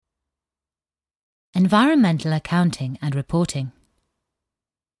Environmental Accounting and Reporting.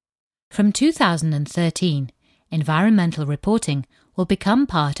 From 2013, environmental reporting will become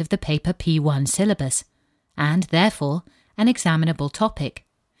part of the Paper P1 syllabus and, therefore, an examinable topic,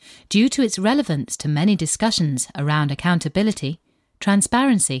 due to its relevance to many discussions around accountability,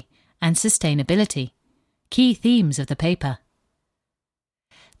 transparency and sustainability, key themes of the paper.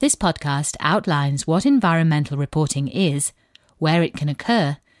 This podcast outlines what environmental reporting is, where it can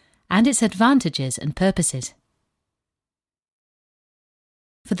occur, and its advantages and purposes.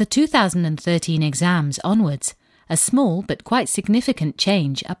 For the 2013 exams onwards, a small but quite significant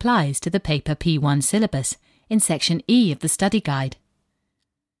change applies to the Paper P1 syllabus in Section E of the study guide.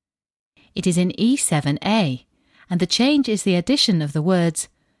 It is in E7A, and the change is the addition of the words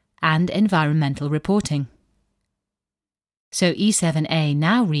 "and environmental reporting." So E7A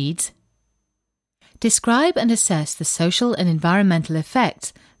now reads, describe and assess the social and environmental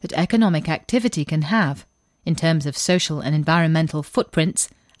effects that economic activity can have in terms of social and environmental footprints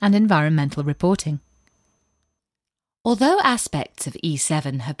and environmental reporting. Although aspects of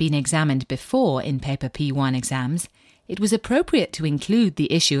E7 have been examined before in Paper P1 exams, it was appropriate to include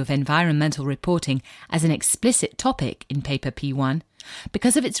the issue of environmental reporting as an explicit topic in Paper P1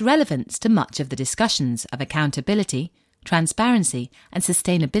 because of its relevance to much of the discussions of accountability, transparency and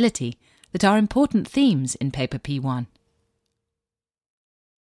sustainability that are important themes in Paper P1.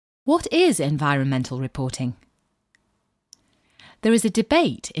 What is environmental reporting? There is a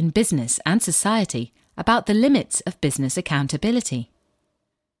debate in business and society about the limits of business accountability.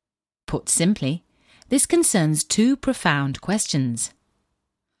 Put simply, this concerns two profound questions.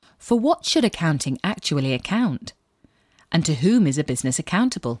 For what should accounting actually account? And to whom is a business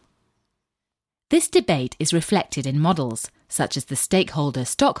accountable? This debate is reflected in models such as the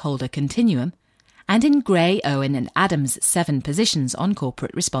stakeholder-stockholder continuum and in Gray, Owen and Adams' 7 positions on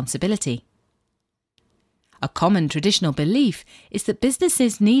corporate responsibility. A common traditional belief is that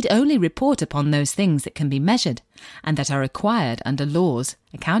businesses need only report upon those things that can be measured and that are required under laws,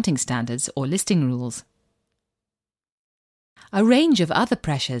 accounting standards or listing rules. A range of other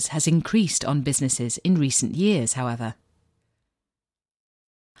pressures has increased on businesses in recent years, however.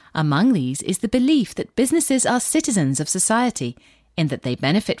 Among these is the belief that businesses are citizens of society in that they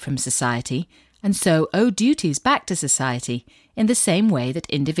benefit from society and so owe duties back to society in the same way that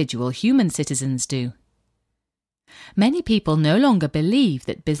individual human citizens do. Many people no longer believe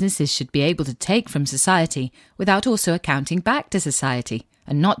that businesses should be able to take from society without also accounting back to society,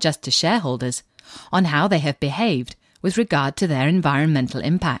 and not just to shareholders, on how they have behaved with regard to their environmental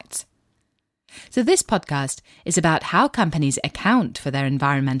impacts. So this podcast is about how companies account for their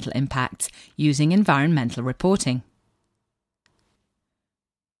environmental impacts using environmental reporting.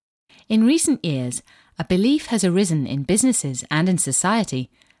 In recent years, a belief has arisen in businesses and in society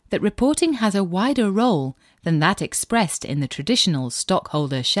that reporting has a wider role than that expressed in the traditional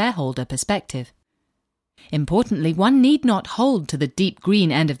stockholder-shareholder perspective. Importantly, one need not hold to the deep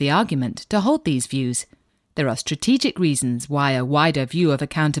green end of the argument to hold these views. There are strategic reasons why a wider view of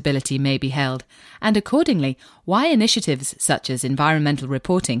accountability may be held, and accordingly, why initiatives such as environmental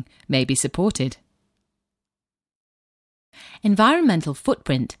reporting may be supported. Environmental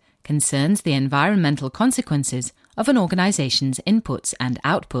footprint concerns the environmental consequences of an organisation's inputs and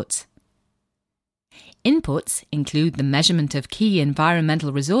outputs. Inputs include the measurement of key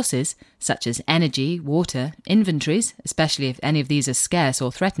environmental resources such as energy, water, inventories, especially if any of these are scarce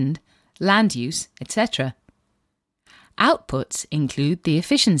or threatened, land use, etc. Outputs include the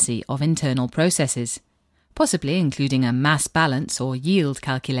efficiency of internal processes, possibly including a mass balance or yield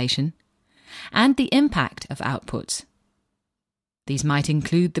calculation, and the impact of outputs. These might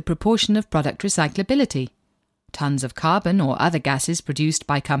include the proportion of product recyclability, tons of carbon or other gases produced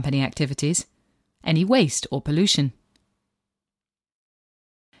by company activities, any waste or pollution.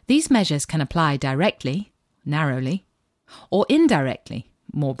 These measures can apply directly, narrowly, or indirectly,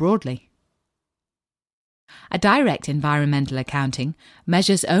 more broadly. A direct environmental accounting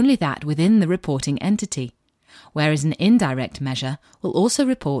measures only that within the reporting entity, whereas an indirect measure will also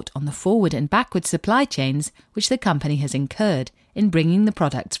report on the forward and backward supply chains which the company has incurred in bringing the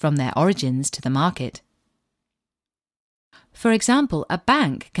products from their origins to the market. For example, a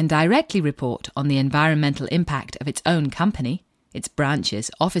bank can directly report on the environmental impact of its own company, its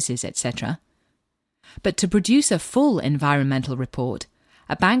branches, offices, etc. But to produce a full environmental report,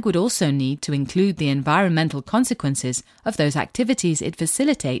 a bank would also need to include the environmental consequences of those activities it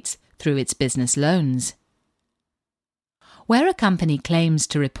facilitates through its business loans. Where a company claims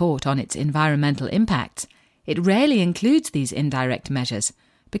to report on its environmental impacts, it rarely includes these indirect measures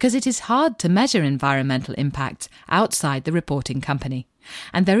because it is hard to measure environmental impacts outside the reporting company,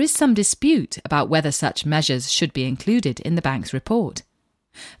 and there is some dispute about whether such measures should be included in the bank's report.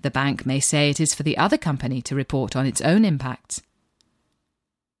 The bank may say it is for the other company to report on its own impacts.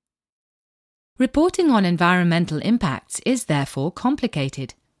 Reporting on environmental impacts is therefore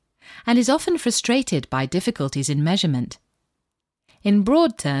complicated, and is often frustrated by difficulties in measurement. In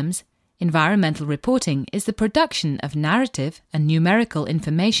broad terms, environmental reporting is the production of narrative and numerical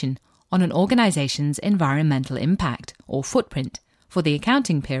information on an organization's environmental impact or footprint for the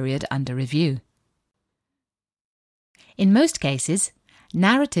accounting period under review. In most cases,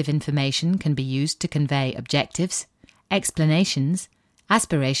 narrative information can be used to convey objectives, explanations,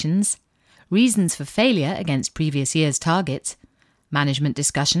 aspirations, reasons for failure against previous year's targets, management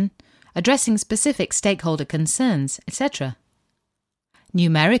discussion, addressing specific stakeholder concerns, etc.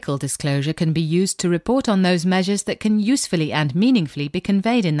 Numerical disclosure can be used to report on those measures that can usefully and meaningfully be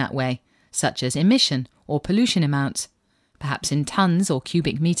conveyed in that way, such as emission or pollution amounts, perhaps in tons or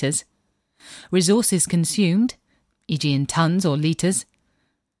cubic meters, resources consumed, e.g. in tons or litres,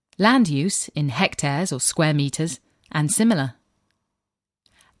 land use in hectares or square meters, and similar.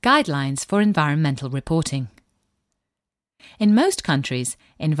 Guidelines for environmental reporting. In most countries,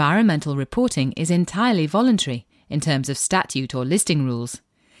 environmental reporting is entirely voluntary in terms of statute or listing rules.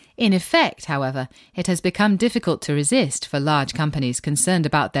 In effect, however, it has become difficult to resist for large companies concerned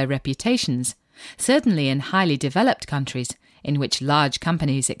about their reputations, certainly in highly developed countries in which large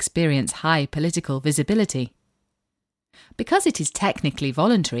companies experience high political visibility. Because it is technically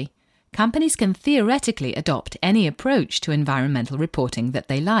voluntary, companies can theoretically adopt any approach to environmental reporting that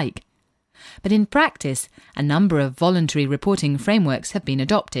they like. But in practice, a number of voluntary reporting frameworks have been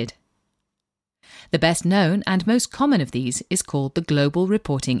adopted. The best known and most common of these is called the Global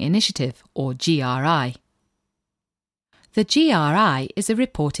Reporting Initiative, or GRI. The GRI is a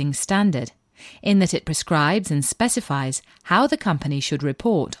reporting standard, in that it prescribes and specifies how the company should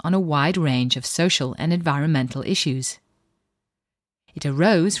report on a wide range of social and environmental issues. It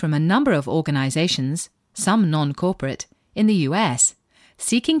arose from a number of organizations, some non-corporate, in the US,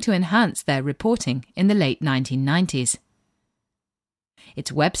 seeking to enhance their reporting in the late 1990s.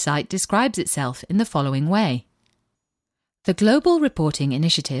 Its website describes itself in the following way. The Global Reporting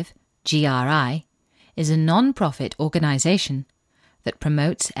Initiative, GRI, is a non-profit organization that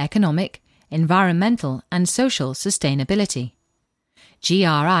promotes economic, environmental and social sustainability.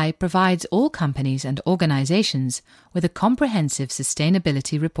 GRI provides all companies and organizations with a comprehensive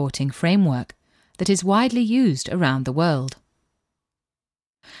sustainability reporting framework that is widely used around the world.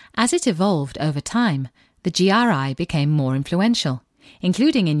 As it evolved over time, the GRI became more influential,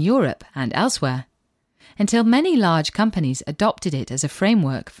 including in Europe and elsewhere, until many large companies adopted it as a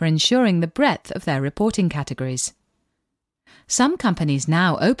framework for ensuring the breadth of their reporting categories. Some companies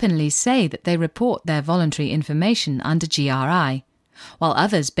now openly say that they report their voluntary information under GRI, while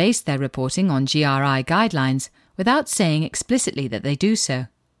others base their reporting on GRI guidelines without saying explicitly that they do so,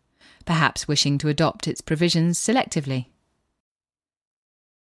 perhaps wishing to adopt its provisions selectively.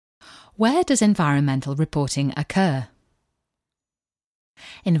 Where does environmental reporting occur?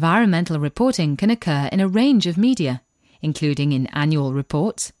 Environmental reporting can occur in a range of media, including in annual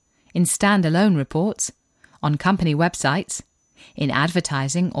reports, in standalone reports, on company websites, in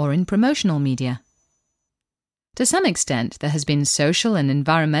advertising or in promotional media. To some extent, there has been social and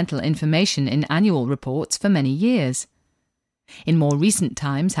environmental information in annual reports for many years. In more recent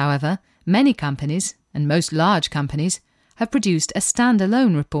times, however, many companies, and most large companies, have produced a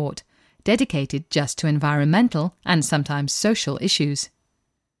standalone report dedicated just to environmental and sometimes social issues.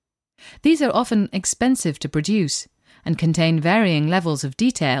 These are often expensive to produce and contain varying levels of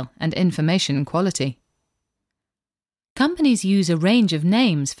detail and information quality. Companies use a range of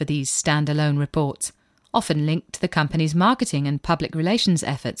names for these standalone reports, often linked to the company's marketing and public relations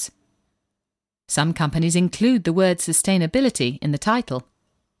efforts. Some companies include the word sustainability in the title,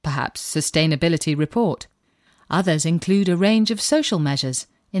 perhaps Sustainability Report. Others include a range of social measures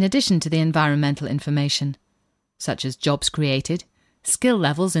in addition to the environmental information, such as jobs created, skill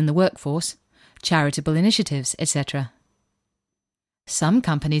levels in the workforce, charitable initiatives, etc. Some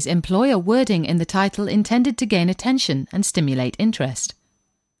companies employ a wording in the title intended to gain attention and stimulate interest.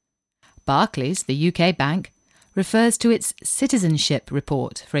 Barclays, the UK bank, refers to its citizenship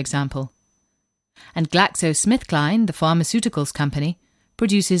report, for example. And GlaxoSmithKline, the pharmaceuticals company,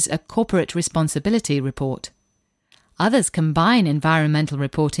 produces a corporate responsibility report. Others combine environmental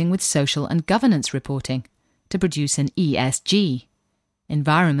reporting with social and governance reporting to produce an ESG,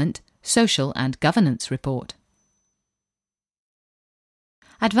 Environment, Social and Governance report.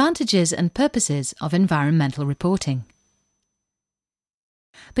 Advantages and purposes of environmental reporting.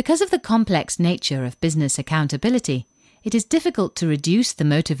 Because of the complex nature of business accountability, it is difficult to reduce the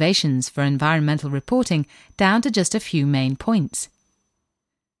motivations for environmental reporting down to just a few main points.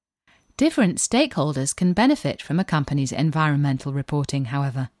 Different stakeholders can benefit from a company's environmental reporting,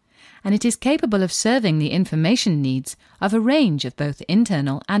 however, and it is capable of serving the information needs of a range of both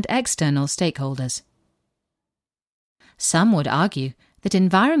internal and external stakeholders. Some would argue that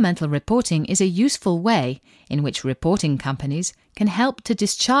environmental reporting is a useful way in which reporting companies can help to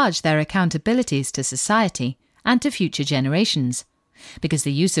discharge their accountabilities to society and to future generations, because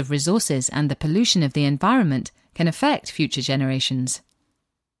the use of resources and the pollution of the environment can affect future generations.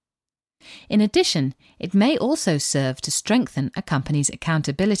 In addition, it may also serve to strengthen a company's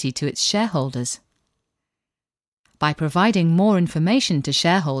accountability to its shareholders. By providing more information to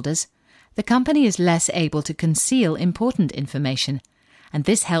shareholders, the company is less able to conceal important information, and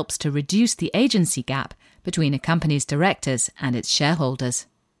this helps to reduce the agency gap between a company's directors and its shareholders.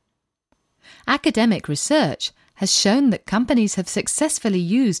 Academic research has shown that companies have successfully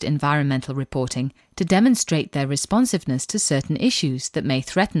used environmental reporting to demonstrate their responsiveness to certain issues that may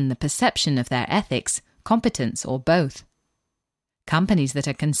threaten the perception of their ethics, competence, or both. Companies that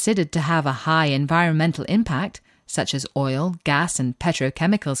are considered to have a high environmental impact, such as oil, gas, and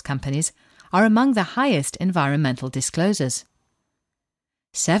petrochemicals companies, are among the highest environmental disclosures.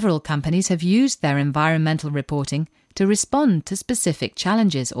 Several companies have used their environmental reporting to respond to specific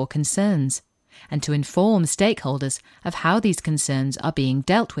challenges or concerns, and to inform stakeholders of how these concerns are being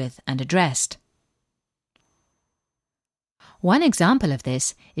dealt with and addressed. One example of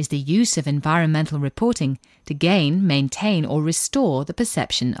this is the use of environmental reporting to gain, maintain, or restore the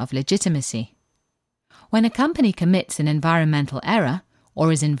perception of legitimacy. When a company commits an environmental error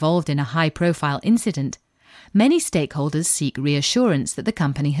or is involved in a high-profile incident, many stakeholders seek reassurance that the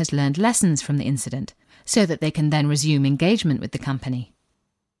company has learned lessons from the incident, so that they can then resume engagement with the company.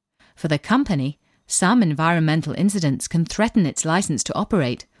 For the company, some environmental incidents can threaten its license to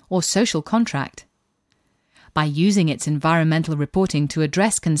operate or social contract. By using its environmental reporting to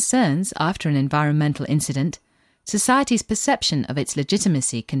address concerns after an environmental incident, society's perception of its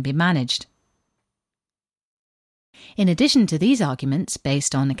legitimacy can be managed. In addition to these arguments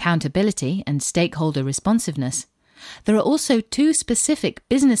based on accountability and stakeholder responsiveness, there are also two specific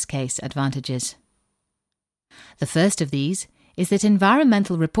business case advantages. The first of these is that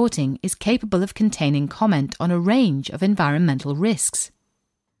environmental reporting is capable of containing comment on a range of environmental risks.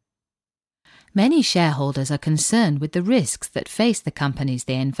 Many shareholders are concerned with the risks that face the companies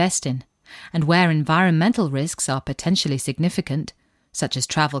they invest in, and where environmental risks are potentially significant, such as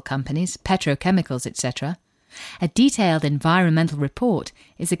travel companies, petrochemicals, etc., a detailed environmental report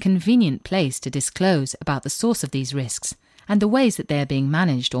is a convenient place to disclose about the source of these risks and the ways that they are being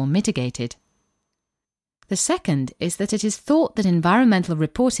managed or mitigated. The second is that it is thought that environmental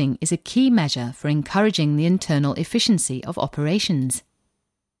reporting is a key measure for encouraging the internal efficiency of operations.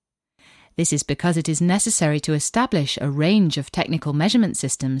 This is because it is necessary to establish a range of technical measurement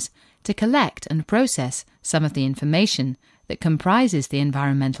systems to collect and process some of the information that comprises the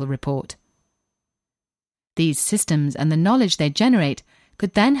environmental report. These systems and the knowledge they generate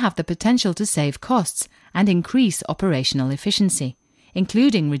could then have the potential to save costs and increase operational efficiency,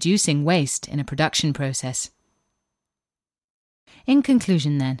 including reducing waste in a production process. In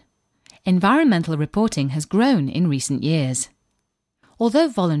conclusion then, environmental reporting has grown in recent years. Although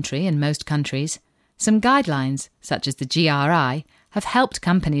voluntary in most countries, some guidelines, such as the GRI, have helped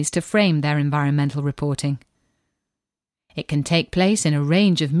companies to frame their environmental reporting. It can take place in a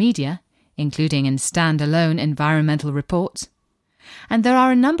range of media, including in standalone environmental reports, and there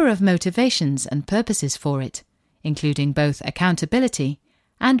are a number of motivations and purposes for it, including both accountability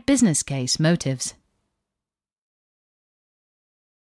and business case motives.